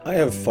I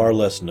have far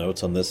less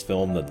notes on this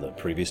film than the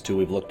previous two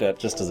we've looked at,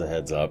 just as a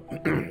heads up.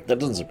 That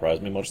doesn't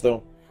surprise me much,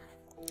 though.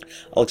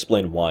 I'll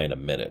explain why in a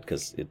minute,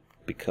 because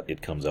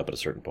it comes up at a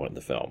certain point in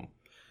the film.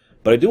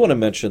 But I do want to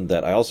mention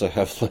that I also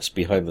have less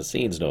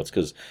behind-the-scenes notes,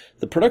 because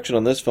the production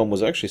on this film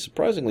was actually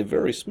surprisingly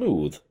very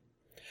smooth.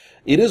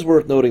 It is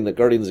worth noting that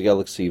Guardians of the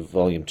Galaxy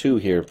Volume 2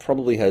 here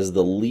probably has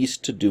the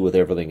least to do with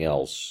everything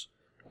else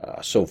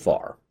so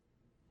far.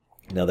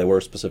 Now, they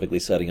were specifically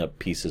setting up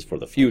pieces for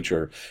the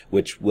future,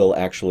 which will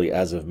actually,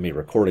 as of me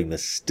recording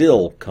this,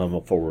 still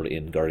come forward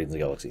in Guardians of the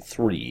Galaxy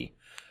 3.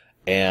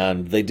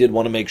 And they did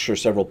want to make sure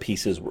several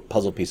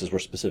puzzle pieces were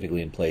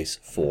specifically in place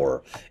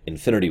for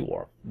Infinity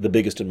War. The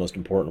biggest and most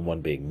important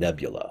one being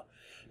Nebula.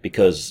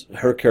 Because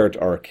her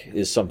character arc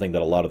is something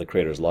that a lot of the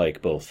creators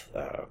like, both...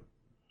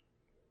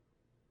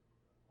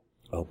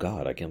 oh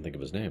god, I can't think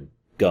of his name.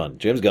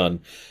 James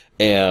Gunn,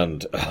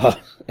 and...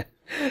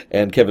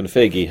 and Kevin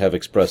Feige have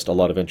expressed a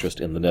lot of interest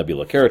in the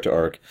Nebula character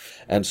arc,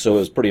 and so it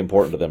was pretty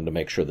important to them to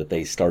make sure that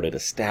they started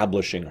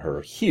establishing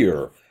her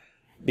here,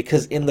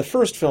 because in the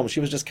first film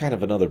she was just kind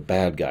of another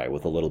bad guy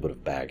with a little bit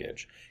of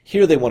baggage.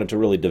 Here they wanted to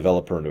really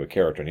develop her into a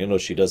character, and you know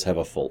she does have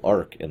a full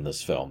arc in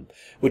this film,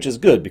 which is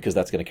good because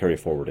that's going to carry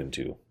forward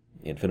into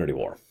Infinity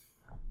War.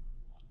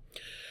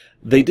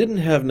 They didn't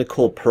have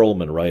Nicole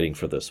Perlman writing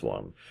for this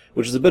one,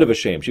 which is a bit of a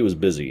shame. She was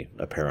busy,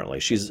 apparently.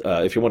 She's,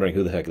 if you're wondering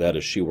who the heck that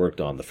is, she worked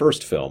on the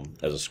first film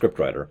as a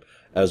scriptwriter,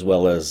 as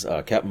well as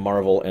Captain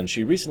Marvel, and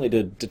she recently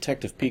did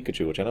Detective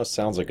Pikachu, which I know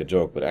sounds like a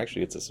joke, but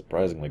actually it's a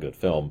surprisingly good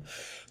film.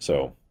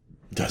 So,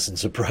 it doesn't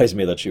surprise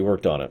me that she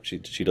worked on it.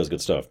 She does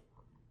good stuff.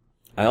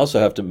 I also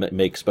have to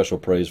make special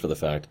praise for the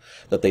fact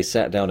that they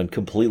sat down and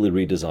completely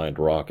redesigned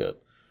Rocket.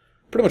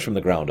 Pretty much from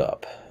the ground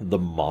up. The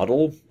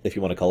model, if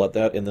you want to call it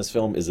that, in this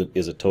film is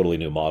a totally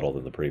new model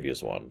than the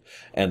previous one.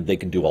 And they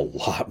can do a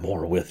lot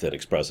more with it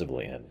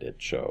expressively, and it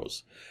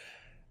shows.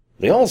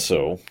 They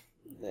also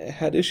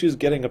had issues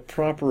getting a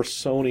proper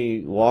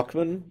Sony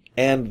Walkman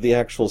and the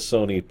actual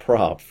Sony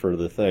prop for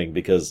the thing,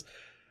 because,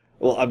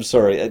 well, I'm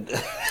sorry.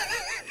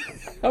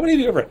 How many of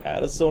you ever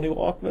had a Sony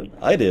Walkman?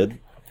 I did.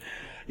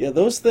 Yeah,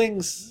 those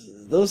things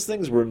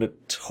were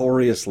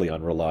notoriously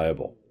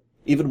unreliable,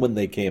 even when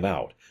they came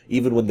out.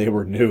 Even when they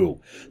were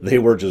new, they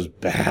were just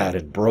bad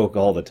and broke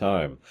all the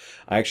time.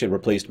 I actually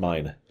replaced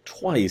mine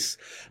twice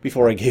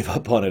before I gave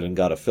up on it and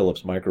got a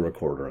Philips micro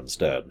recorder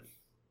instead.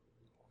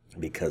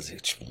 Because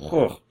it's...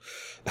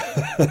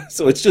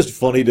 So it's just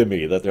funny to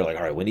me that they're like,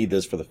 all right, we need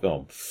this for the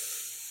film.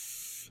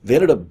 They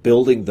ended up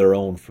building their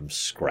own from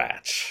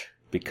scratch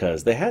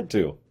because they had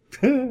to.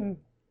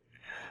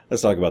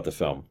 Let's talk about the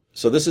film.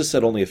 So this is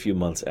set only a few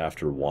months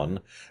after 1.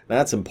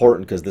 That's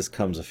important because this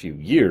comes a few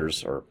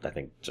years, or I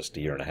think just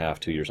a year and a half,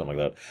 2 years, something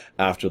like that,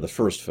 after the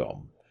first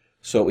film.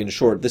 So in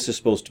short, this is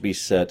supposed to be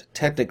set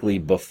technically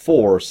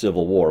before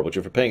Civil War, which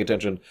if you're paying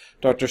attention,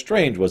 Doctor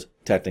Strange was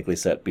technically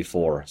set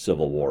before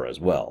Civil War as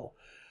well.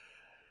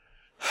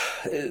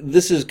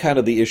 This is kind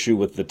of the issue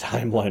with the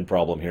timeline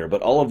problem here,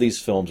 but all of these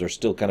films are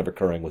still kind of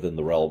occurring within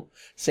the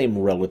same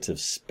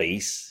relative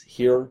space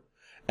here.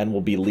 And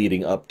will be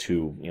leading up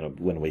to, you know,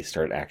 when we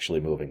start actually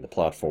moving the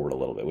plot forward a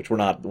little bit, which we're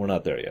not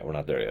there yet. We're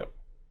not there yet.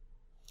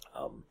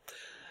 I'm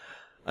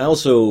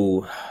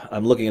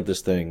looking at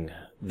this thing.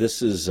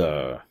 This is,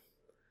 how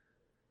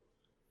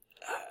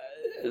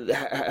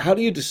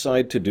do you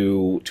decide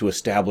to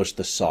establish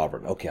the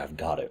sovereign? Okay, I've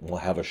got it. We'll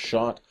have a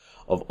shot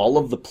of all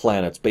of the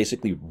planets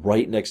basically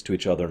right next to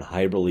each other and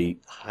highly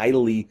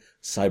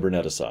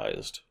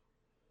cyberneticized.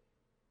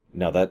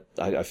 Now, that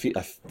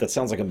that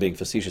sounds like I'm being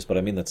facetious, but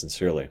I mean that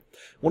sincerely.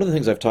 One of the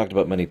things I've talked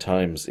about many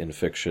times in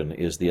fiction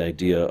is the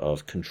idea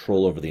of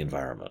control over the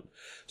environment.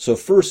 So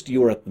first,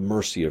 you are at the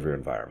mercy of your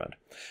environment,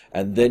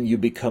 and then you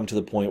become to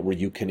the point where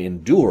you can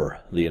endure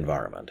the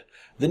environment.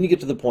 Then you get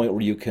to the point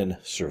where you can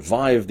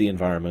survive the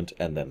environment,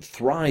 and then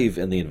thrive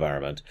in the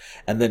environment,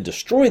 and then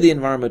destroy the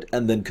environment,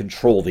 and then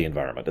control the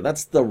environment. And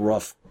that's the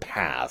rough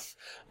path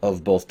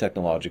of both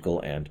technological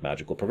and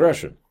magical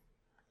progression.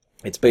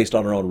 It's based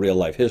on our own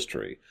real-life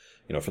history.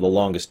 You know, for the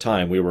longest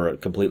time, we were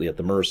completely at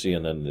the mercy,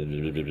 and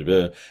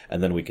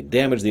then we can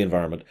damage the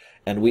environment,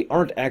 and we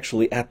aren't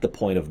actually at the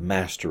point of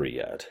mastery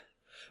yet.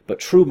 But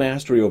true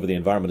mastery over the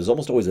environment is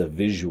almost always a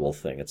visual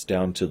thing. It's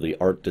down to the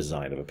art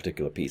design of a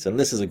particular piece, and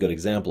this is a good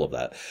example of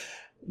that.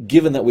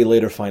 Given that we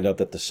later find out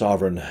that the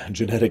Sovereign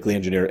genetically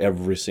engineer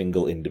every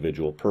single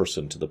individual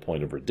person to the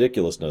point of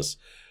ridiculousness,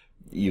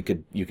 you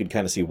could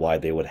kind of see why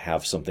they would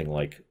have something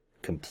like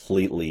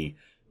completely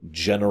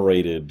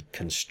generated,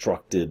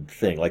 constructed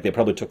thing. Like they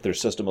probably took their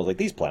system of like,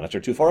 these planets are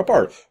too far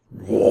apart.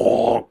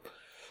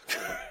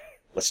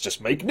 Let's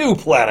just make new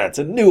planets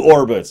and new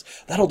orbits.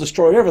 That'll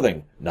destroy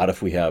everything. Not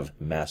if we have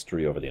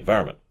mastery over the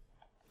environment.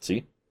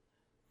 See?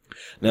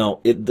 Now,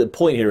 the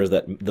point here is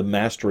that the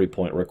mastery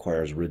point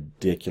requires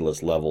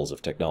ridiculous levels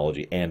of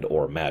technology and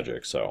or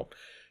magic, so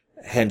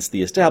hence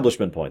the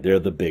establishment point. They're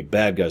the big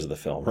bad guys of the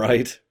film,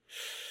 right?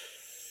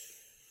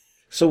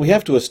 So we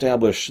have to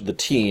establish the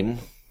team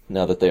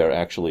now that they are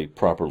actually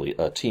properly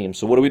a team.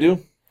 So what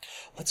do?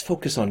 Let's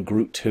focus on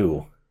Groot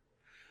 2.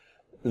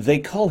 They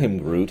call him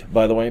Groot,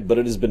 by the way, but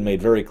it has been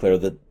made very clear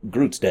that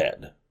Groot's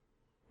dead.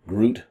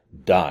 Groot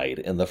died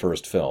in the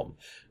first film.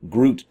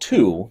 Groot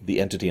 2, the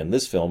entity in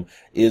this film,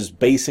 is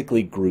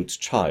basically Groot's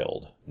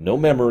child. No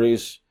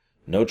memories,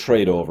 no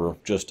trade over,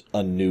 just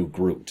a new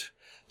Groot.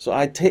 So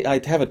I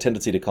have a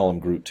tendency to call him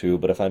Groot 2,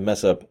 but if I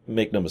mess up,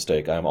 make no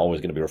mistake, I'm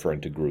always going to be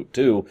referring to Groot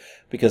 2,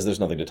 because there's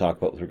nothing to talk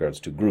about with regards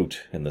to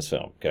Groot in this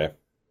film, okay?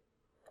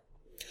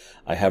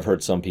 I have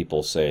heard some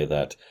people say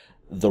that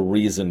the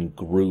reason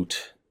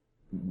Groot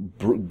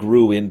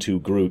grew into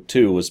Groot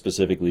 2 was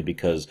specifically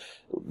because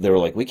they were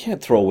like, we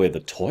can't throw away the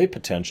toy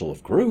potential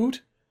of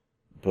Groot,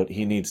 but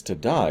he needs to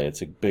die.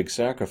 It's a big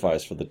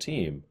sacrifice for the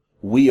team.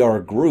 We Are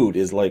Groot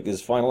is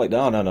finally like,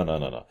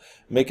 no.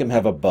 Make him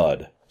have a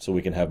bud so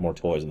we can have more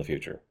toys in the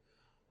future.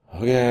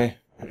 Okay.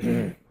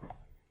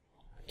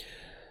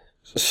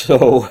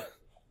 So,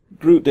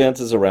 Groot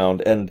dances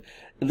around, and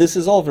this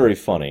is all very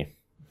funny.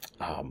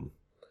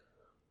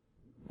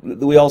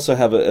 We also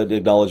have an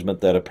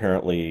acknowledgement that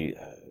apparently...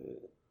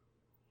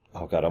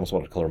 oh god, I almost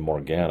wanted to call her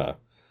Morgana.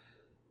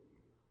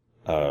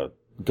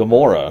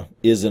 Gamora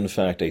is in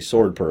fact a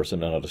sword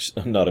person, not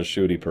a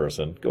shooty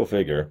person. Go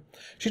figure.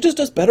 She just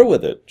does better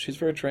with it. She's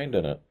very trained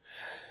in it.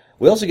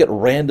 We also get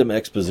random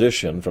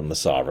exposition from the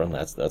Sovereign.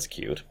 That's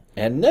cute.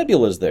 And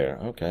Nebula's there.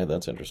 Okay,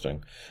 that's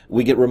interesting.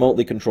 We get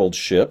remotely controlled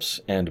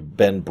ships and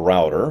Ben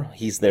Browder.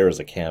 He's there as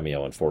a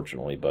cameo,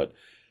 unfortunately, but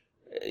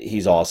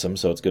he's awesome,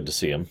 so it's good to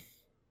see him.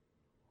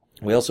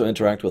 We also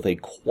interact with a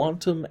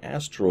quantum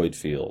asteroid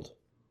field.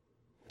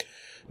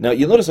 Now,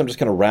 you'll notice I'm just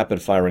kind of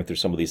rapid-firing through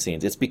some of these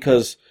scenes. It's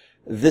because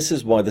this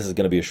is why this is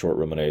going to be a short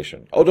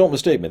rumination. Oh, don't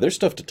mistake me. There's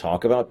stuff to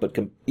talk about, but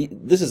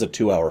this is a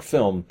 2-hour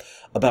film,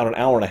 about an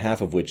hour and a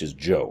half of which is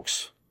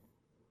jokes.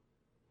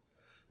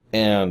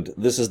 And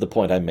this is the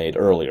point I made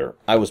earlier.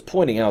 I was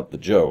pointing out the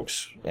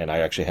jokes, and I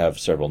actually have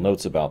several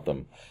notes about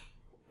them.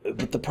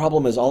 But the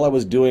problem is all I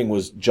was doing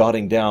was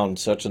jotting down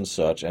such and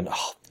such, and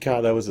oh,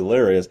 God, that was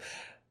hilarious.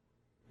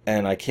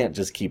 And I can't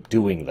just keep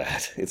doing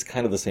that. It's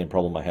kind of the same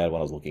problem I had when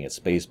I was looking at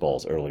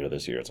Spaceballs earlier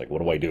this year. It's like,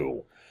 what do I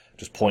do?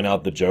 Just point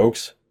out the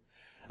jokes?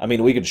 I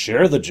mean, we could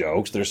share the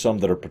jokes. There's some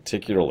that are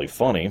particularly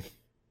funny.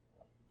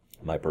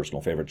 My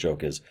personal favorite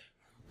joke is,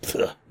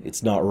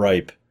 it's not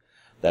ripe.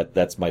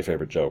 That's my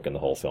favorite joke in the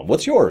whole film.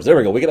 What's yours? There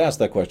we go. We could ask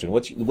that question.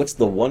 What's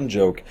the one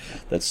joke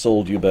that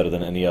sold you better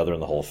than any other in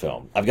the whole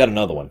film? I've got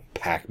another one.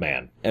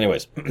 Pac-Man.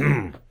 Anyways.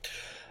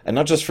 And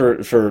not just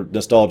for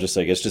nostalgia's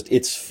sake,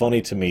 it's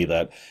funny to me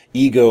that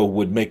Ego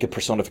would make a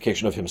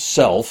personification of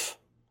himself,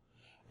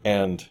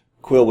 and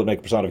Quill would make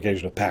a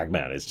personification of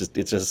Pac-Man. It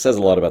just says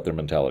a lot about their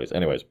mentalities.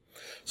 Anyways,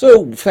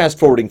 so fast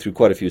forwarding through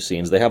quite a few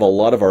scenes, they have a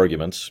lot of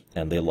arguments,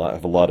 and they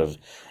have a lot of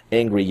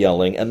angry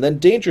yelling, and then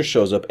Danger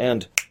shows up,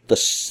 and the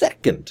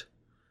second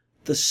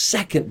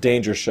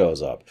Danger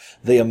shows up,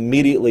 they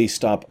immediately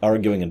stop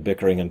arguing and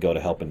bickering and go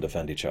to help and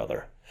defend each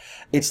other.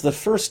 It's the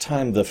first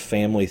time the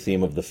family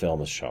theme of the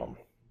film is shown.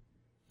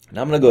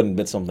 Now I'm going to go ahead and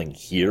admit something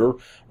here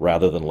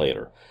rather than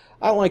later.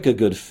 I like a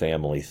good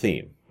family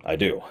theme. I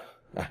do.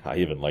 I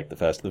even like the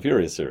Fast and the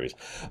Furious series.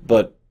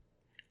 But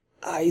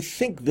I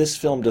think this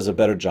film does a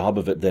better job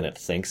of it than it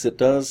thinks it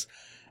does,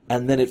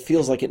 and then it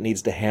feels like it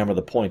needs to hammer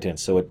the point in,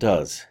 so it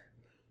does.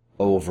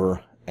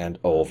 Over and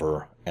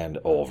over and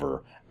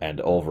over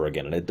and over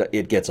again, and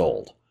it gets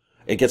old.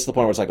 It gets to the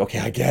point where it's like, okay,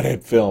 I get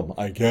it, film.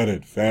 I get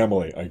it,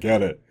 family. I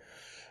get it.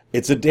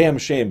 It's a damn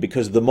shame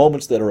because the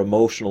moments that are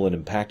emotional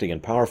and impacting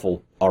and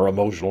powerful are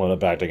emotional and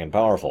impacting and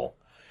powerful.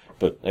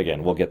 But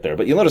again, we'll get there.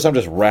 But you'll notice I'm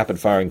just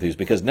rapid-firing these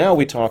because now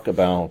we talk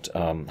about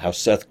how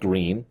Seth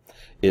Green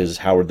is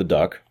Howard the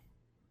Duck.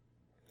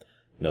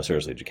 No,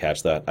 seriously, did you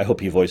catch that? I hope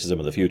he voices him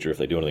in the future if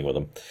they do anything with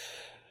him.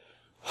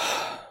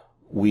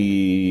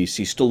 We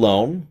see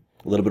Stallone,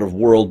 a little bit of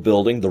world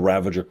building, the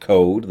Ravager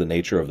Code, the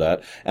nature of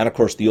that, and of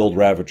course the old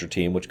Ravager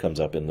team, which comes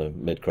up in the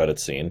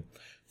mid-credits scene.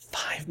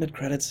 5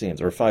 mid-credit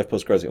scenes, or 5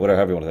 post-credit scenes,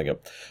 whatever you want to think of.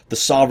 The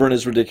Sovereign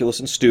is ridiculous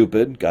and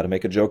stupid. Got to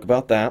make a joke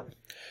about that.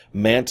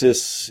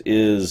 Mantis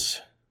is...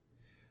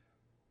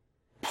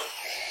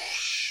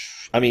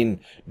 I mean,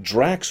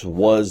 Drax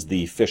was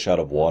the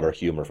fish-out-of-water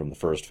humor from the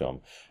first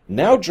film.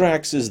 Now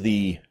Drax is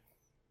the...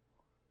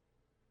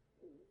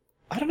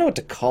 I don't know what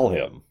to call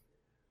him.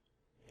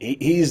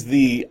 He's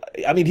the...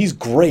 I mean, he's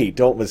great,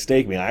 don't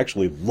mistake me. I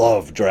actually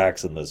love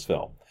Drax in this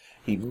film.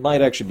 He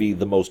might actually be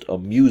the most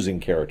amusing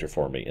character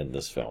for me in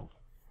this film.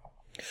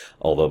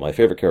 Although my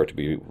favorite character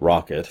would be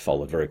Rocket,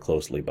 followed very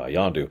closely by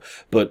Yondu.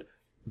 But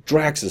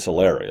Drax is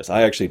hilarious.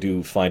 I actually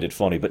do find it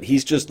funny, but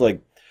he's just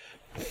like...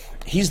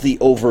 He's the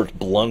overt,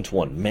 blunt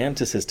one.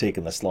 Mantis has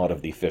taken the slot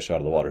of the fish out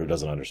of the water who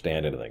doesn't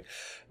understand anything,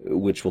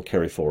 which will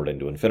carry forward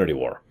into Infinity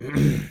War.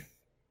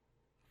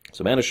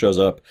 So Mantis shows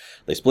up.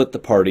 They split the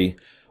party.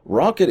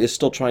 Rocket is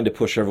still trying to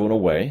push everyone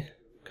away.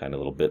 Kind of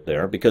a little bit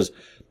there, because...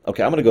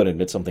 Okay, I'm going to go ahead and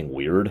admit something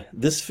weird.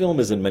 This film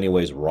is in many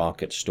ways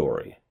Rocket's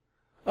story.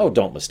 Oh,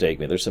 don't mistake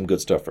me. There's some good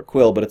stuff for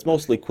Quill, but it's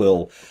mostly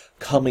Quill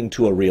coming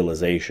to a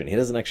realization. He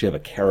doesn't actually have a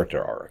character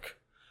arc.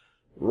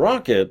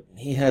 Rocket,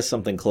 he has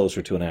something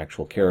closer to an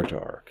actual character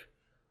arc.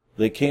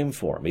 They came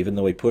for him, even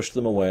though he pushed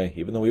them away,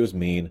 even though he was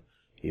mean,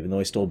 even though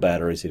he stole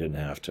batteries he didn't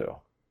have to.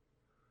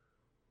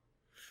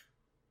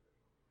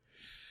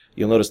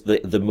 You'll notice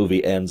the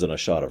movie ends in a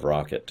shot of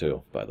Rocket,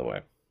 too, by the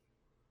way.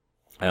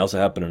 I also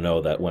happen to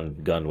know that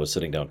when Gunn was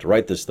sitting down to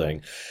write this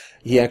thing,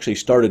 he actually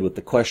started with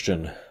the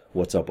question,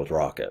 what's up with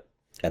Rocket?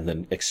 And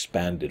then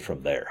expanded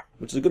from there,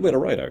 which is a good way to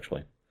write,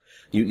 actually.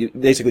 You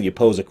basically, you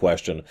pose a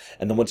question,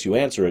 and then once you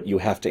answer it, you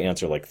have to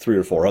answer like 3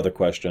 or 4 other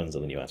questions,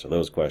 and then you answer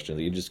those questions.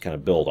 You just kind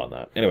of build on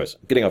that. Anyways,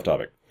 getting off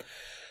topic.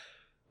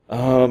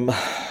 The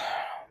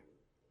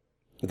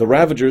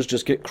Ravagers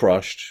just get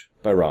crushed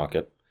by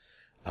Rocket.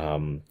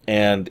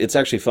 And it's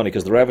actually funny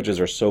because the Ravagers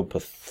are so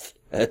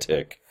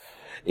pathetic.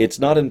 It's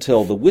not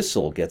until the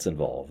Whistle gets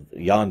involved,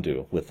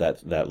 Yondu, with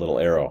that little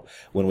arrow,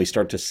 when we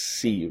start to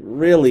see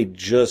really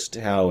just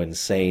how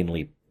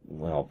insanely,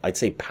 well, I'd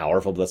say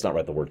powerful, but that's not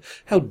right the word,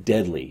 how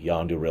deadly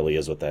Yondu really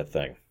is with that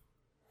thing.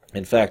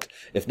 In fact,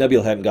 if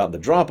Nebula hadn't gotten the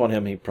drop on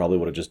him, he probably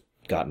would have just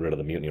gotten rid of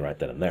the mutiny right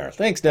then and there.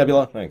 Thanks,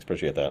 Nebula. Thanks,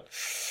 appreciate that.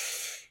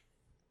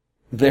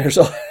 There's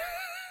a...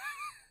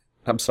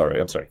 I'm sorry.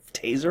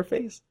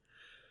 Taserface?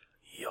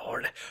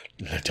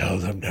 Tell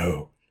them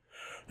no,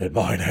 that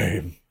my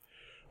name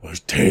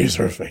was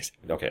Taserface.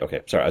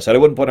 Okay. Sorry, I said I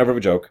wouldn't point out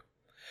every joke.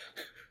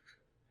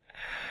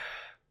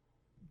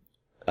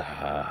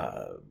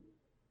 I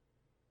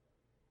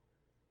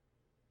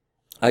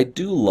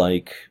do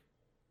like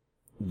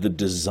the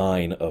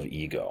design of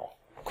Ego.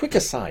 Quick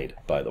aside,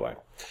 by the way.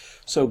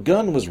 So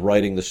Gunn was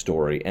writing the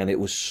story, and it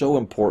was so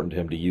important to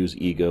him to use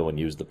Ego and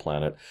use the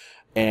planet.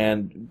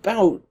 And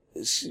about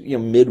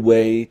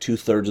midway,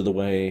 2/3 of the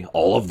way,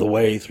 all of the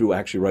way through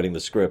actually writing the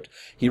script,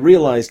 he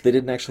realized they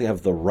didn't actually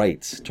have the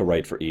rights to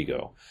write for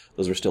Ego.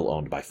 Those are still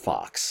owned by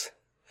Fox.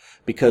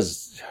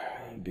 Because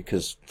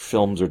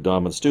films are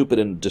dumb and stupid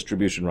and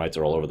distribution rights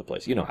are all over the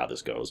place. You know how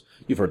this goes.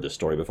 You've heard this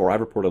story before.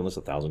 I've reported on this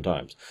 1,000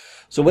 times.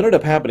 So what ended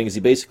up happening is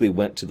he basically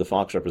went to the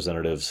Fox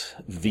representatives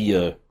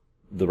via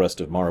the rest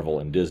of Marvel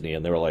and Disney,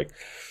 and they were like,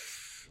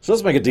 so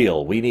let's make a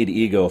deal. We need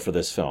Ego for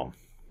this film.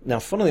 Now,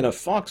 funnily enough,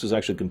 Fox was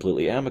actually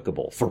completely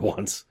amicable for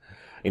once.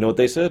 You know what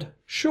they said?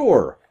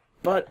 Sure,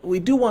 but we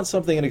do want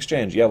something in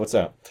exchange. Yeah, what's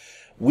that?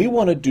 We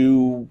want to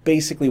do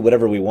basically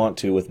whatever we want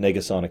to with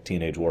Negasonic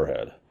Teenage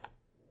Warhead.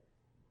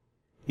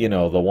 You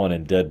know, the one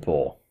in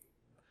Deadpool.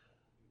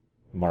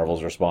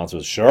 Marvel's response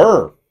was,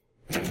 sure!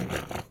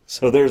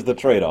 So there's the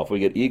trade-off. We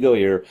get Ego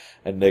here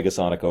and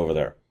Negasonic over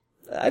there.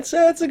 I'd say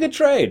that's a good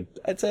trade.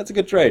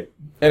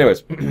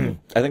 Anyways, I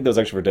think that was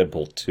actually for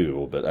Deadpool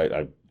 2, but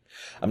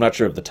I'm not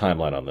sure of the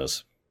timeline on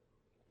this.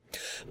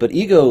 But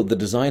Ego, the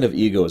design of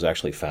Ego is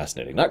actually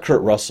fascinating. Not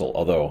Kurt Russell,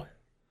 although,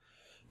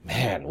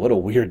 man, what a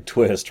weird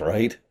twist,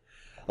 right?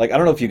 Like, I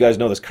don't know if you guys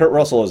know this. Kurt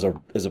Russell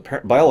is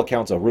by all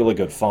accounts, a really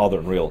good father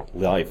in real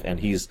life, and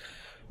he's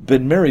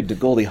been married to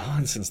Goldie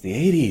Hawn since the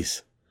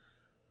 80s.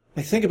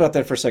 Like, think about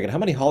that for a second. How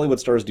many Hollywood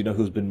stars do you know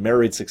who's been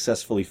married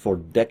successfully for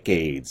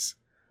decades?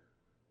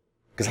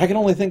 Because I can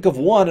only think of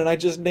one, and I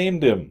just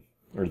named him.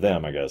 Or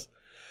them, I guess.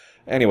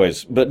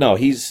 Anyways, but no,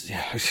 he's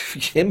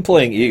him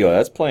playing Ego,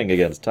 that's playing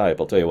against type,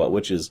 I'll tell you what,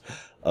 which is,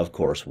 of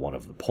course, one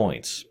of the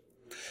points.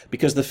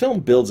 Because the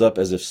film builds up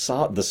as if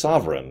the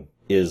Sovereign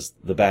is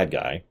the bad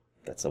guy.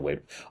 That's the way...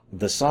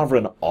 The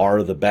Sovereign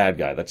are the bad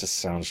guy. That just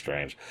sounds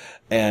strange.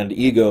 And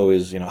Ego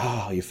is,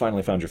 you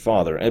finally found your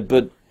father.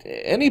 But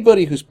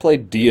anybody who's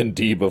played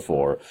D&D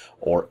before,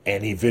 or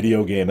any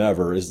video game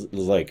ever, is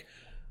like,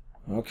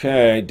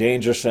 okay,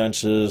 danger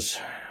senses.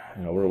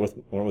 We're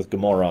with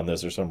Gamora on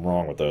this. There's something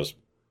wrong with those.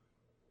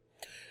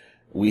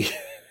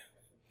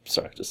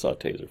 Sorry, I just saw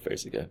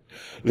Taserface again.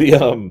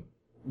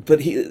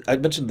 I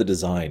mentioned the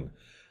design.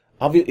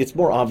 It's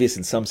more obvious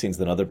in some scenes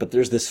than other, but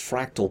there's this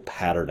fractal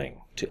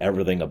patterning to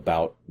everything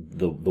about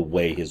the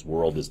way his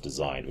world is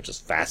designed, which is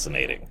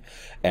fascinating.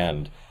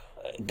 And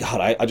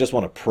God, I just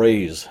want to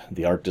praise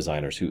the art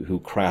designers who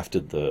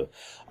crafted the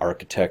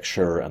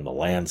architecture and the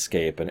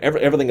landscape and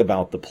everything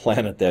about the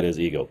planet that is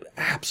Ego.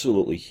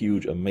 Absolutely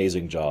huge,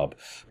 amazing job.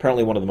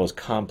 Apparently one of the most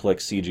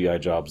complex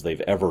CGI jobs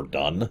they've ever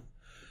done.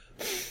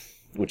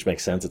 Which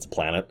makes sense, it's a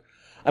planet.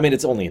 I mean,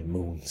 it's only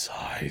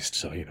moon-sized,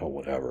 so,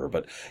 whatever.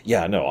 But,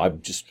 yeah, no,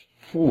 I'm just...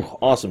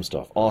 awesome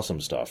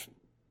stuff.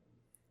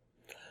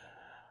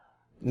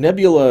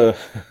 Nebula...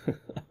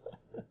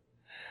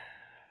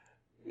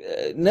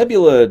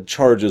 Nebula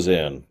charges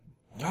in.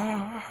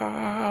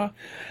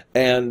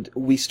 And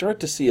we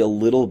start to see a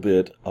little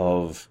bit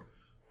of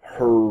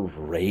her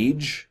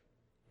rage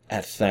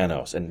at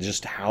Thanos, and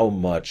just how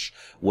much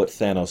what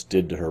Thanos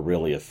did to her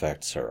really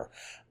affects her.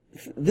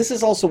 This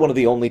is also one of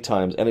the only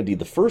times, and indeed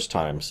the first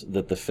times,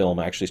 that the film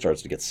actually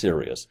starts to get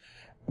serious.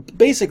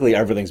 Basically,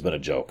 everything's been a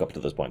joke up to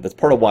this point. That's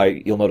part of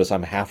why you'll notice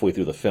I'm halfway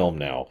through the film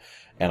now,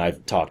 and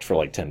I've talked for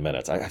like 10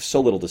 minutes. I have so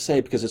little to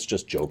say because it's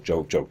just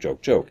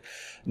joke.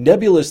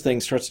 Nebula's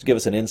thing starts to give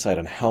us an insight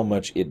on how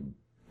much it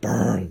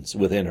burns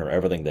within her,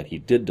 everything that he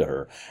did to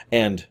her,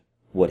 and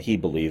what she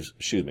believes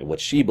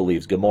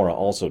Gamora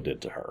also did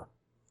to her.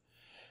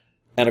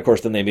 And of course,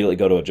 then they immediately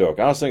go to a joke.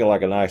 I was thinking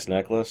like a nice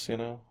necklace,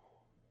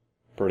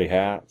 pretty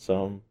hat,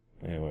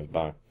 Anyways,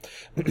 bye.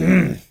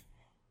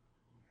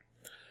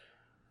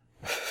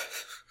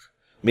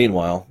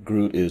 Meanwhile,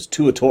 Groot is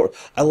too adorable.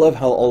 I love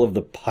how all of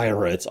the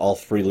pirates all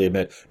freely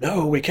admit,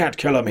 no, we can't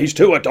kill him. He's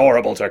too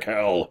adorable to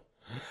kill.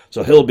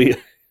 So he'll be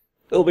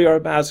our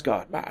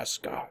mascot.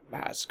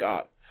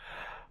 Mascot.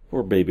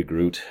 Poor baby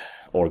Groot.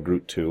 Or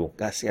Groot 2.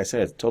 See, I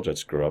told you I'd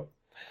screw up.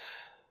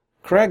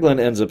 Kraglin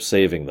ends up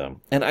saving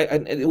them.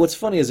 And what's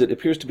funny is it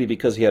appears to be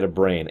because he had a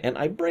brain. And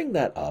I bring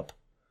that up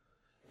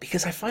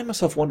because I find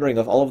myself wondering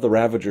if all of the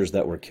Ravagers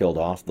that were killed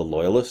off, the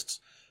Loyalists,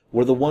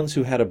 were the ones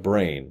who had a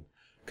brain.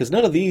 Because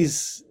none of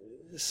these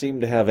seem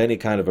to have any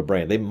kind of a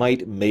brain. They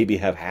might maybe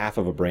have half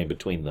of a brain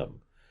between them.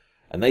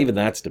 And even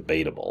that's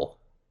debatable.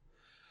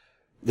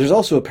 There's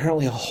also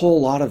apparently a whole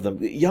lot of them.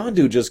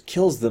 Yondu just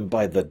kills them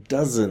by the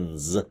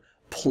dozens,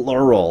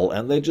 plural,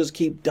 and they just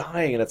keep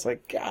dying. And it's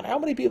like, God, how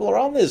many people are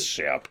on this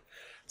ship?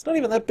 It's not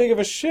even that big of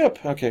a ship.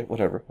 Okay,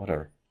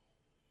 whatever.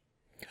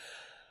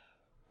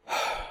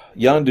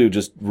 Yondu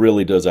just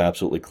really does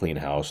absolutely clean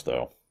house,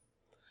 though.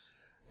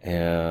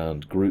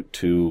 And Groot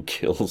 2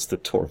 kills the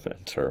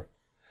Tormentor.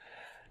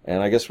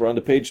 And I guess we're on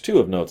to page 2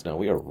 of notes now.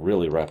 We are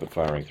really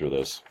rapid-firing through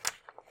this.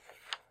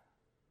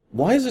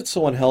 Why is it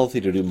so unhealthy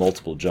to do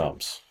multiple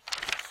jumps?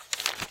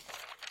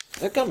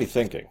 That got me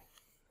thinking.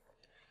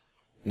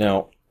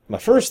 Now, my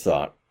first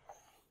thought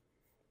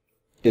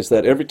is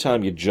that every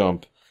time you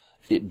jump,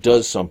 it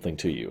does something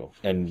to you.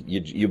 And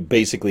you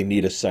basically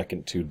need a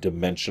second to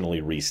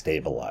dimensionally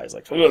restabilize.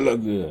 Like,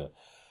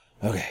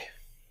 okay.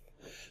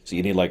 So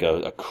you need like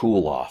a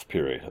cool-off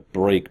period, a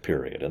break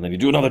period, and then you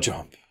do another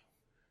jump.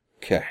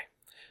 Okay.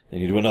 Then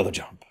you do another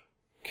jump.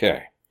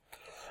 Okay.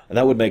 And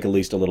that would make at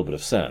least a little bit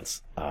of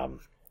sense.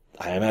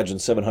 I imagine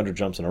 700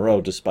 jumps in a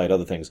row, despite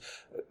other things,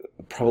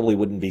 probably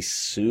wouldn't be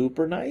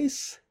super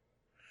nice.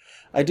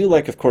 I do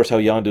like, of course, how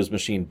Yondu's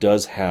machine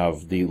does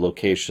have the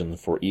location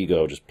for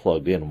Ego just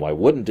plugged in. Why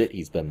wouldn't it?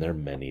 He's been there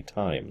many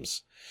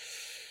times.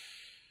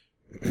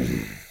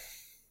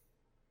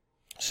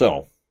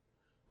 So,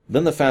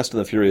 then the Fast and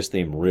the Furious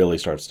theme really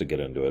starts to get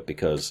into it,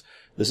 because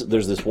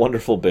there's this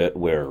wonderful bit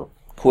where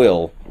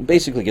Quill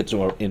basically gets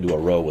into a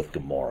row with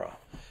Gamora.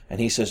 And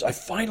he says, I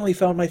finally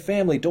found my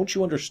family. Don't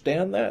you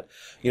understand that?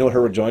 You know what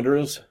her rejoinder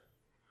is?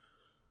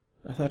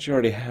 I thought you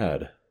already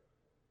had.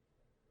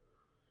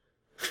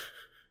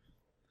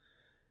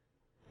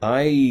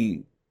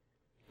 I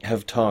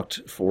have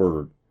talked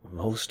for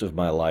most of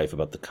my life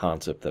about the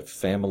concept that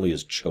family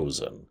is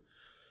chosen.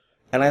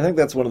 And I think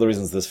that's one of the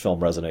reasons this film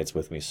resonates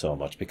with me so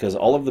much, because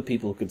all of the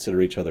people who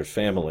consider each other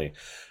family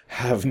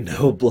have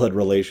no blood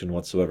relation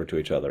whatsoever to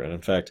each other. And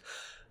in fact,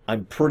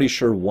 I'm pretty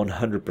sure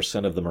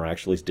 100% of them are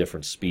actually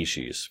different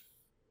species.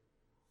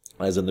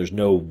 As in, there's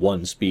no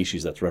one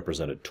species that's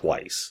represented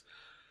twice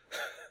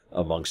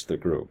amongst the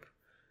group.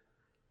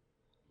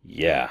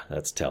 Yeah,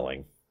 that's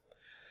telling.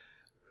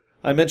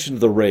 I mentioned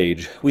the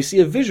rage. We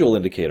see a visual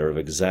indicator of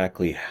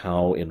exactly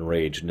how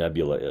enraged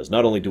Nebula is.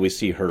 Not only do we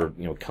see her,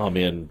 come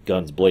in,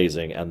 guns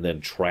blazing, and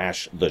then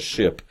trash the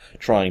ship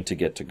trying to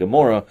get to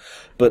Gamora,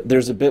 but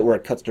there's a bit where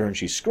it cuts to her and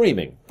she's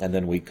screaming. And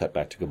then we cut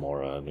back to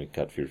Gamora, and we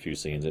cut for a few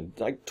scenes, and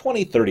like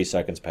 20, 30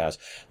 seconds pass.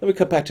 Then we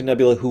cut back to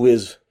Nebula, who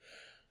is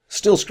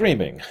still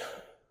screaming.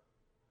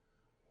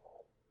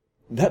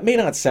 That may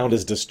not sound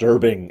as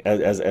disturbing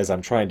as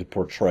I'm trying to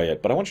portray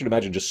it, but I want you to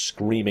imagine just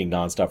screaming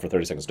nonstop for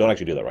 30 seconds. Don't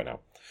actually do that right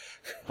now.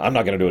 I'm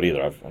not going to do it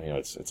either.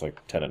 It's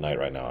like 10 at night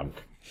right now. I'm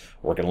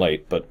working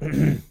late, but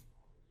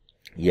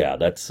yeah,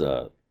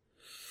 that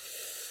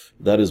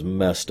is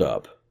messed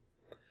up.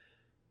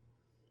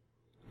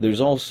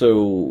 There's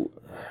also,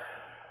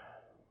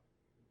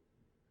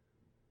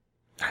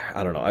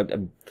 I don't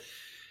know.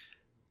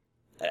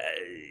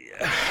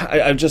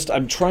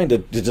 I'm trying to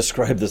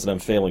describe this and I'm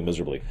failing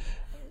miserably.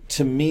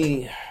 To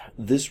me,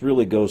 this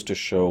really goes to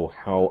show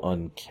how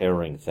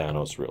uncaring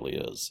Thanos really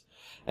is,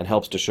 and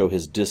helps to show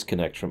his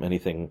disconnect from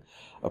anything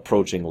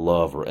approaching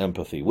love or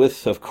empathy,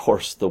 with, of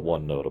course, the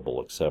one notable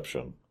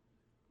exception,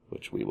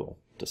 which we will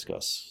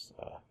discuss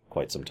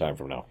quite some time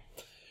from now.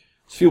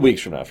 It's a few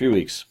weeks from now,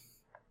 Can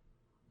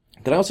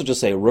I also just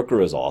say,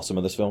 Rooker is awesome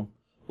in this film?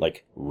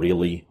 Like,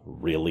 really,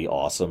 really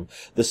awesome.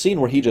 The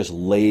scene where he just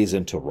lays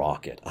into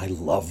Rocket, I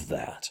love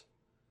that.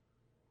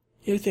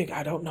 You think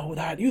I don't know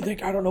that? You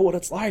think I don't know what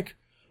it's like?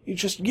 You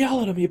just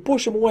yell at him, you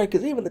push him away,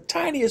 because even the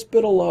tiniest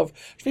bit of love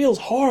feels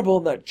horrible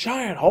in that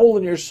giant hole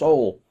in your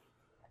soul.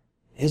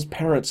 His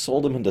parents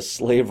sold him into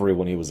slavery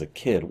when he was a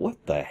kid.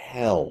 What the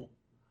hell?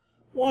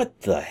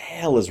 What the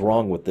hell is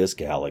wrong with this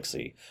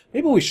galaxy?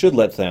 Maybe we should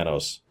let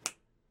Thanos.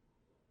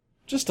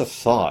 Just a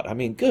thought. I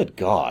mean, good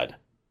God.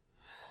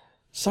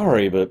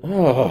 Sorry, but...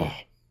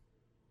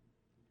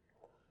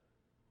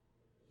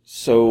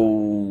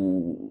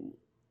 So...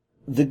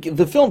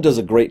 The film does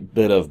a great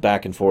bit of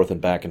back and forth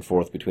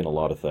between a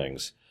lot of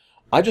things.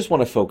 I just want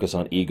to focus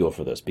on Ego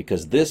for this,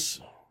 because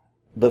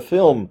the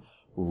film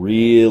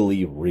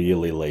really,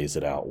 really lays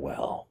it out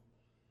well.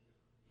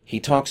 He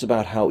talks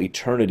about how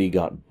eternity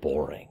got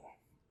boring,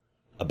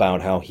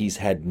 about how he's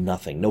had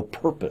nothing, no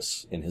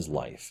purpose in his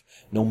life,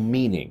 no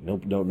meaning,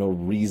 no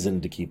reason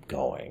to keep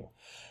going.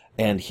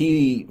 And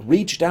he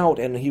reached out,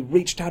 and he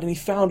reached out, and he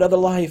found other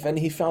life, and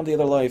he found the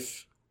other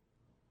life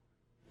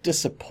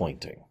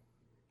disappointing.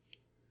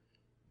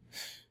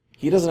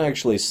 He doesn't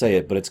actually say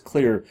it, but it's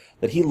clear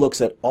that he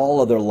looks at all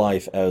other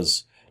life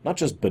as not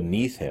just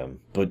beneath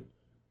him, but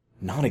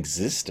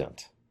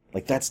non-existent.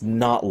 Like, that's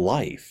not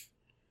life.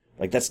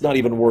 Like, that's not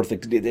even worth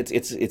it.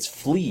 It's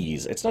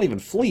fleas. It's not even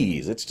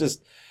fleas. It's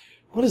just,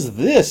 what is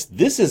this?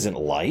 This isn't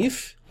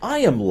life. I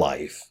am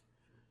life.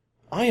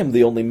 I am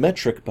the only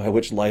metric by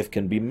which life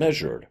can be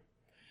measured.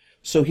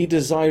 So he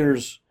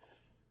desires...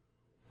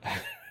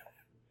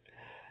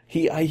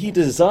 he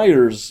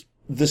desires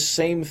the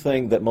same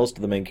thing that most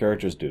of the main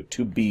characters do,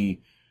 to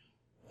be...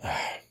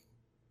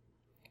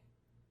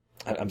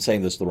 I'm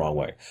saying this the wrong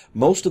way.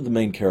 Most of the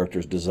main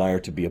characters desire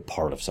to be a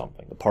part of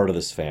something, a part of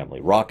this family.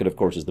 Rocket, of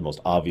course, is the most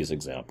obvious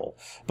example,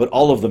 but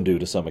all of them do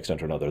to some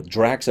extent or another.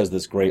 Drax has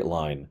this great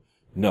line,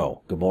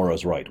 "No,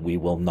 Gamora's right, we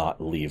will not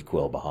leave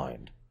Quill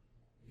behind.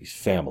 He's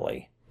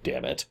family,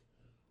 damn it.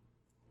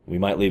 We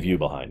might leave you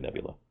behind,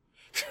 Nebula."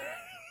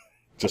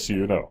 Just so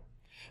you know.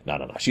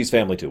 No. She's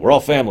family too. We're all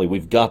family.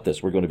 We've got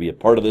this. We're going to be a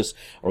part of this.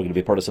 We're going to be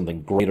a part of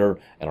something greater,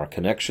 and our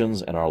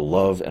connections and our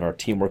love and our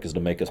teamwork is to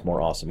make us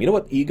more awesome. You know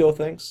what Ego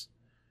thinks?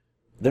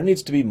 There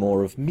needs to be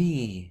more of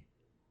me.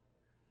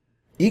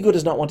 Ego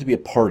does not want to be a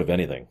part of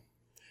anything.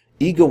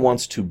 Ego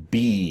wants to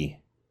be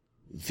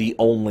the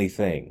only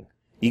thing.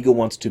 Ego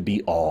wants to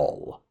be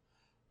all.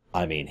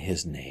 I mean,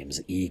 his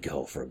name's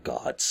Ego, for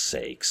God's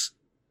sakes.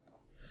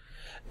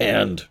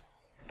 And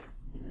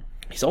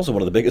he's also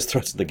one of the biggest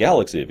threats to the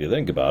galaxy, if you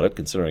think about it,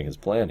 considering his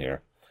plan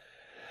here.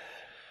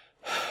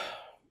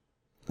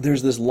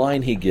 There's this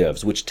line he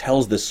gives, which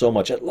tells this so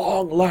much. "At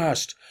long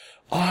last,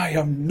 I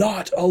am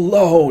not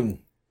alone."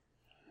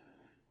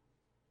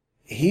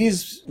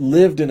 He's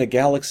lived in a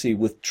galaxy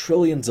with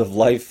trillions of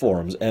life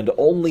forms, and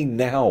only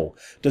now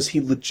does he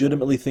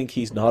legitimately think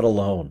he's not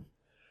alone.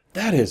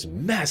 That is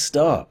messed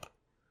up.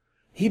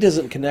 He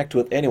doesn't connect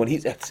with anyone.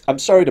 I'm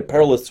sorry to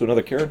parallel this to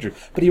another character,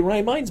 but he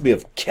reminds me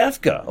of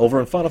Kefka over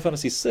in Final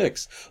Fantasy VI,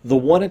 the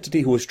one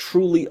entity who was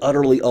truly,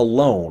 utterly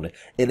alone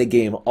in a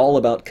game all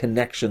about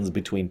connections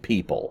between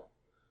people.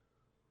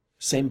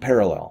 Same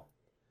parallel.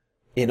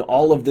 In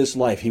all of this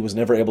life, he was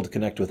never able to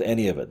connect with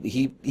any of it.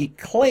 He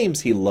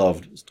claims he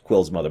loved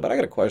Quill's mother, but I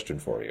got a question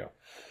for you.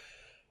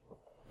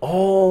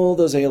 All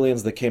those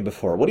aliens that came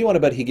before, what do you want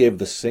to bet he gave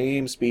the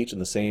same speech and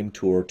the same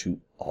tour to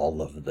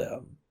all of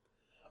them?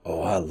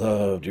 "Oh, I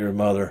loved your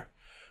mother.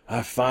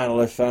 I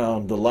finally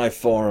found the life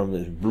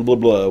form, blah, blah,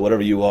 blah,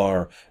 whatever you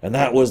are, and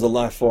that was the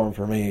life form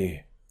for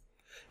me."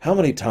 How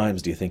many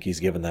times do you think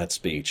he's given that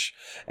speech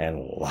and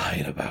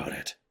lied about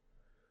it?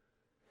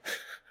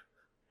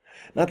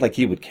 Not like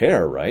he would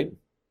care, right?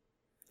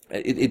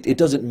 It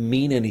doesn't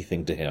mean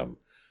anything to him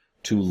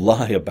to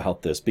lie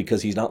about this,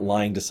 because he's not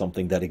lying to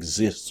something that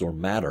exists or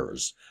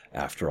matters,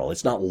 after all.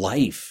 It's not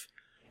life.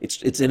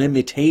 It's an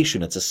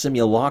imitation. It's a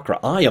simulacra.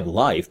 I am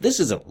life. This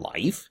isn't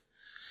life.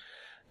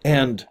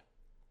 And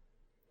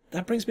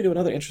that brings me to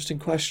another interesting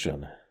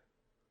question.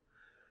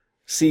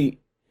 See,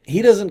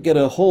 he doesn't get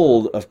a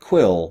hold of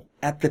Quill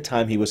at the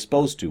time he was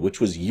supposed to, which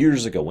was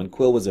years ago, when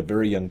Quill was a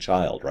very young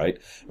child, right?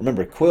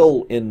 Remember,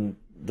 Quill in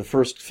the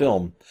first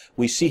film,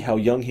 we see how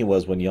young he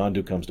was when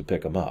Yondu comes to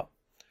pick him up.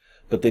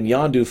 But then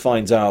Yondu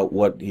finds out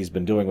what he's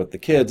been doing with the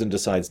kids and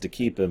decides to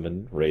keep him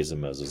and raise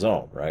him as his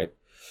own, right?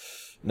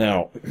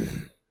 Now,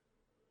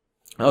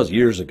 that was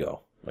years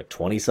ago, like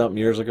 20-something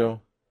years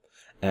ago.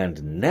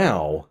 And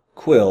now,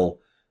 Quill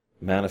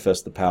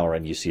manifests the power,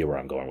 and you see where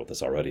I'm going with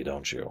this already,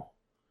 don't you?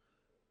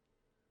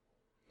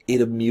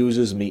 It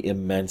amuses me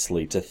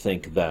immensely to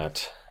think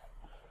that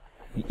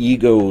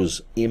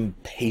Ego's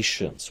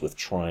impatience with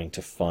trying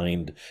to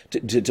find,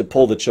 to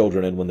pull the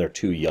children in when they're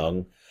too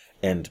young,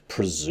 and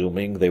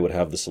presuming they would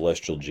have the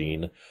celestial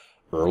gene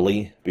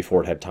early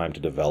before it had time to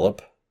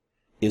develop,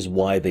 is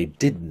why they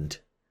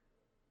didn't.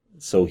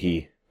 So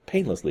he,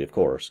 painlessly of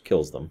course,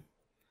 kills them.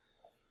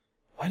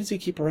 Why does he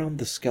keep around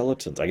the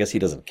skeletons? I guess he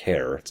doesn't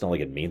care. It's not like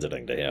it means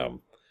anything to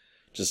him.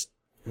 Just,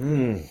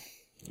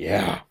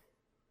 yeah.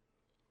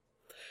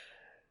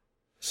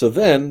 So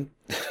then,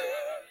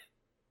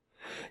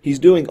 he's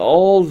doing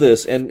all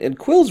this, and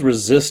Quill's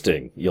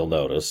resisting, you'll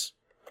notice.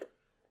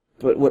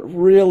 But what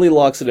really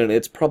locks it in,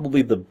 it's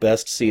probably the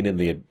best scene in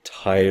the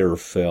entire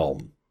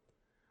film.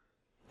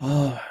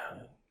 Oh,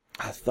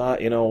 I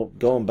thought,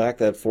 going back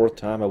that fourth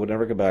time, I would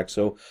never go back,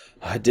 so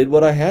I did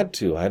what I had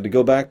to. I had to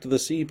go back to the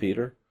sea,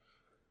 Peter.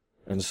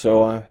 And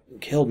so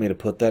it killed me to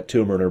put that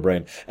tumor in her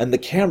brain. And the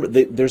camera,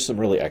 there's some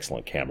really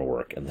excellent camera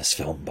work in this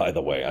film, by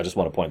the way. I just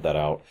want to point that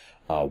out.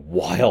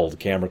 Wild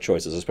camera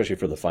choices, especially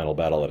for the final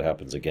battle that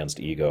happens against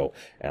Ego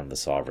and the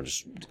Sovereign.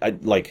 I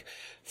like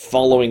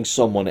following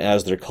someone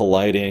as they're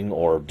colliding,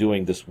 or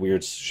doing this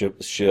weird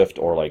shift,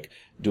 or like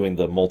doing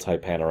the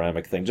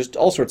multi-panoramic thing. Just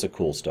all sorts of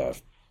cool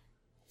stuff.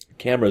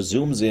 Camera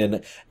zooms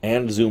in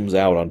and zooms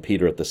out on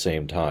Peter at the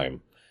same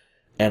time.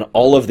 And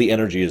all of the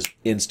energy is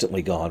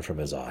instantly gone from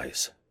his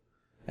eyes.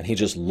 And he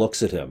just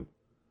looks at him.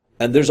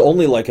 And there's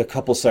only like a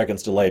couple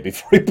seconds delay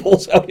before he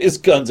pulls out his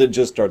guns and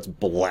just starts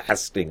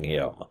blasting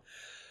him.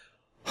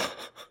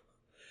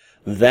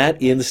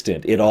 That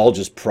instant, it all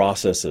just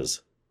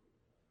processes.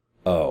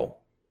 Oh.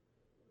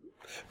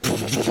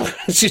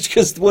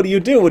 Because what do you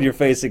do when you're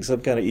facing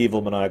some kind of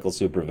evil, maniacal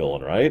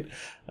supervillain, right?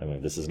 I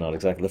mean, this is not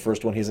exactly the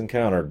first one he's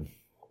encountered.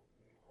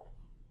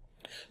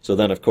 So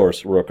then, of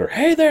course, Rooker,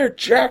 hey there,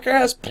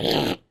 jackass!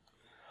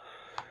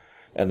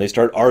 And they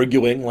start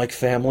arguing like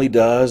family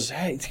does.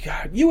 Hey,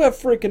 God, you have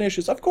freaking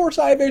issues. Of course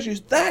I have issues.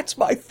 That's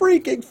my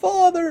freaking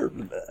father.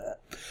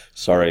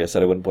 Sorry, I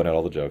said I wouldn't point out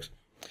all the jokes.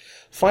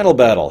 Final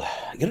battle.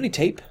 You got any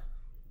tape?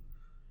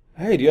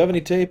 Hey, do you have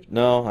any tape?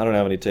 No, I don't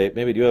have any tape.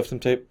 Maybe do you have some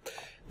tape?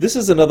 This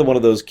is another one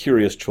of those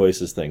curious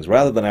choices things.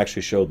 Rather than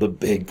actually show the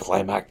big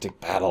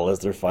climactic battle as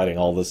they're fighting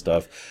all this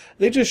stuff,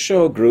 they just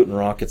show Groot and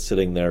Rocket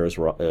sitting there as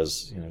you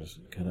know, just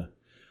kind of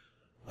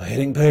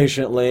waiting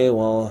patiently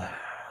while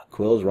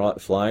Quill's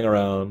flying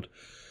around,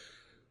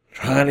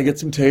 trying to get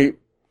some tape.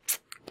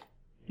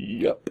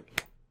 Yep.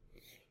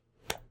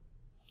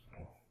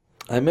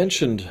 I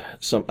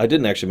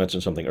didn't actually mention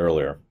something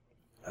earlier.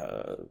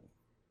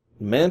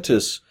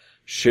 Mantis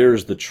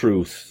shares the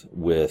truth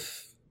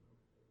with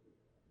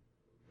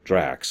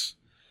Drax.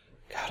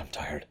 God, I'm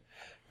tired.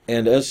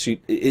 And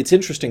it's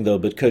interesting though,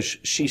 because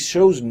she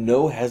shows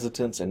no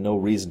hesitance and no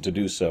reason to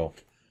do so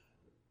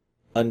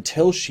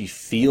until she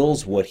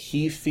feels what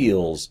he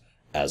feels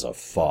as a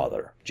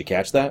father. Did you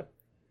catch that?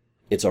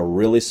 It's a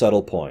really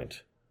subtle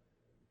point.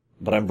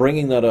 But I'm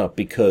bringing that up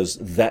because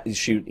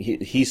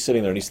he's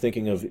sitting there and he's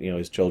thinking of, you know,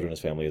 his children, his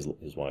family,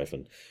 his wife,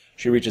 and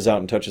she reaches out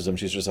and touches him.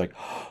 She's just like,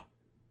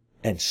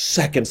 and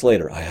seconds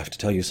later, I have to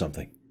tell you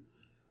something.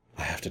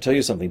 I have to tell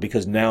you something,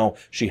 because now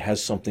she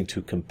has something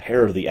to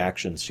compare the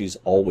actions she's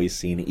always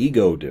seen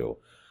Ego do.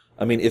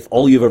 I mean, if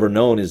all you've ever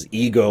known is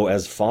Ego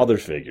as father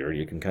figure,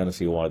 you can kind of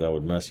see why that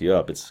would mess you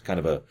up. It's kind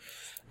of a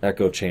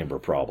echo chamber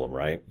problem,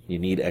 right? You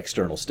need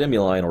external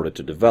stimuli in order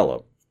to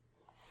develop.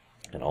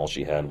 And all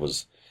she had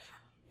was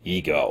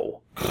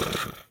Ego.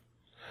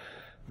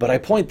 But I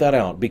point that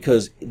out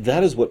because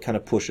that is what kind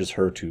of pushes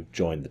her to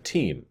join the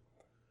team.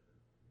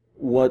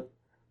 What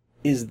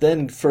is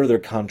then further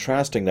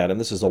contrasting that, and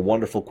this is a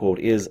wonderful quote,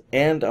 is,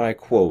 and I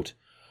quote,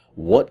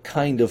 "What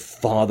kind of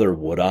father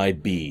would I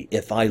be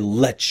if I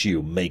let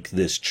you make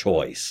this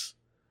choice?"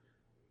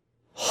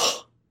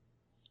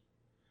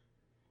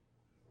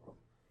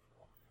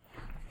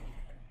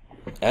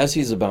 As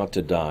he's about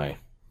to die,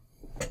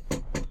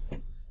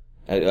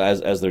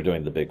 as they're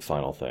doing the big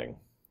final thing,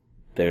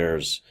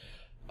 there's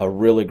a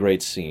really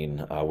great scene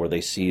where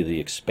they see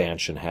the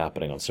expansion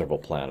happening on several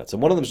planets.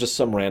 And one of them is just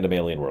some random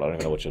alien world. I don't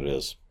even know which it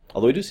is.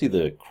 Although we do see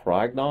the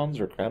Kragnons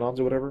or Cranons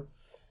or whatever.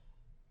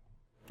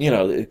 You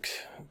know,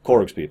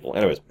 Korg's people.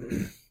 Anyways.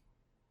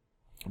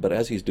 But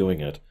as he's doing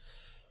it,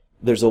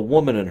 there's a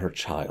woman and her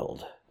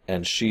child.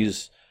 And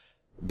she's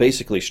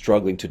basically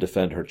struggling to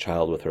defend her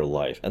child with her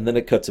life. And then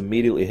it cuts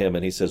immediately him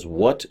and he says,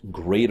 "What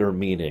greater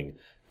meaning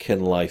can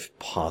life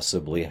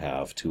possibly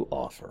have to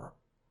offer?"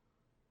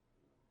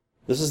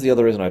 This is the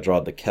other reason I draw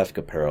the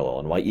Kefka parallel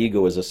and why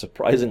Ego is a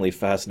surprisingly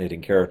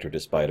fascinating character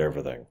despite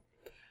everything.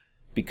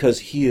 Because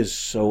he is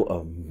so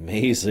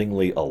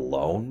amazingly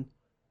alone,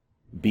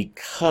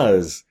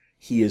 because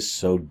he is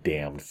so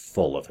damned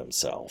full of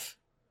himself.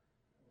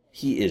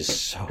 He is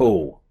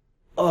so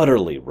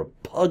utterly,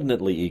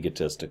 repugnantly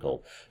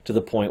egotistical to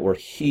the point where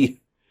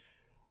he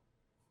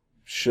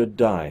should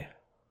die,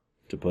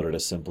 to put it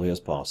as simply as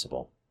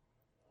possible.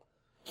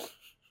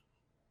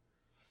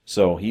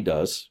 So he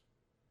does.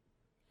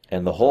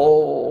 And the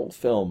whole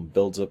film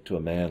builds up to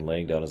a man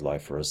laying down his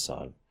life for his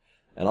son.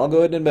 And I'll go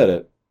ahead and admit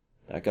it,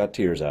 that got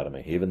tears out of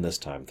me, even this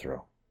time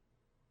through.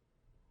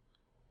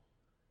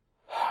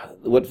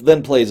 What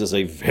then plays is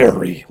a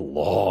very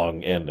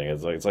long ending.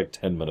 It's like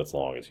 10 minutes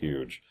long. It's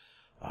huge.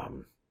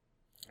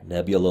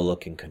 Nebula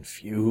looking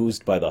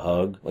confused by the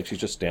hug. Like she's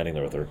just standing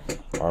there with her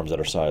arms at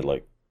her side.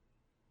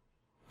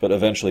 But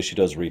eventually she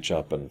does reach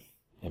up and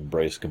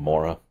embrace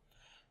Gamora.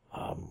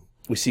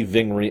 We see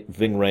Ving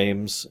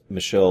Rhames,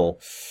 Michelle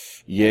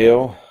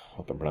Yeoh,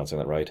 hope I'm pronouncing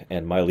that right,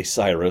 and Miley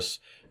Cyrus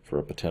for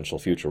a potential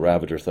future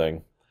Ravager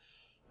thing.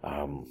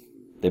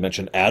 They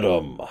mention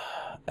Adam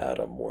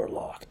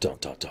Warlock. Dun,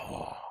 dun,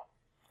 dun.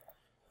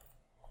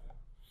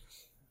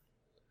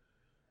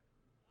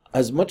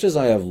 As much as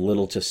I have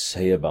little to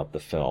say about the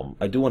film,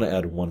 I do want to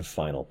add one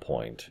final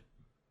point.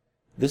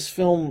 This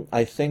film,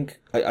 I think,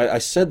 I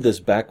said this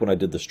back when I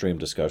did the stream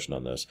discussion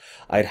on this,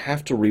 I'd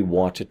have to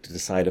rewatch it to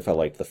decide if I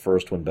liked the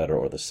first one better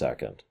or the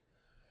second.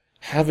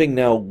 Having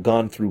now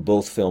gone through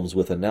both films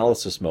with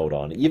analysis mode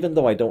on, even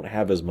though I don't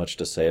have as much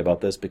to say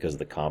about this because of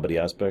the comedy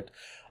aspect,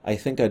 I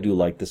think I do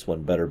like this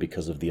one better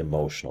because of the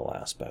emotional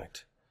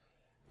aspect.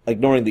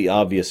 Ignoring the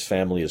obvious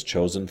family is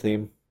chosen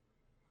theme,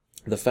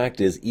 the fact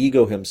is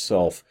Ego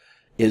himself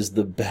is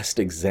the best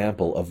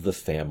example of the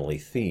family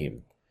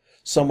theme.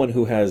 Someone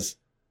who has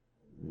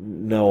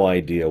no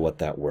idea what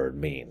that word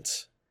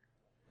means.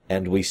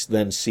 And we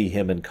then see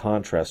him in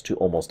contrast to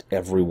almost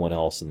everyone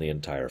else in the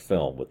entire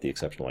film, with the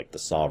exception of like the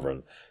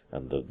Sovereign,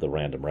 and the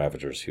random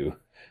Ravagers who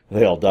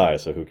they all die,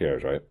 so who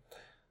cares, right?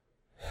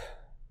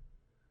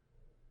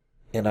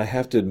 And I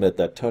have to admit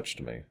that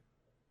touched me.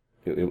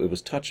 It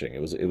was touching.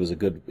 It was a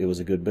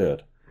good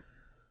bit.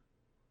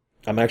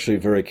 I'm actually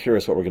very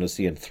curious what we're going to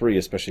see in 3,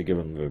 especially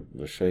given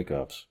the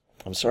shake-ups.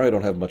 I'm sorry I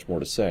don't have much more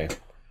to say,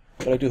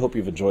 but I do hope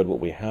you've enjoyed what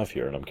we have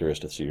here, and I'm curious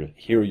to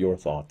hear your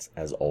thoughts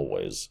as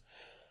always.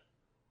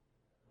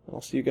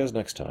 I'll see you guys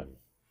next time.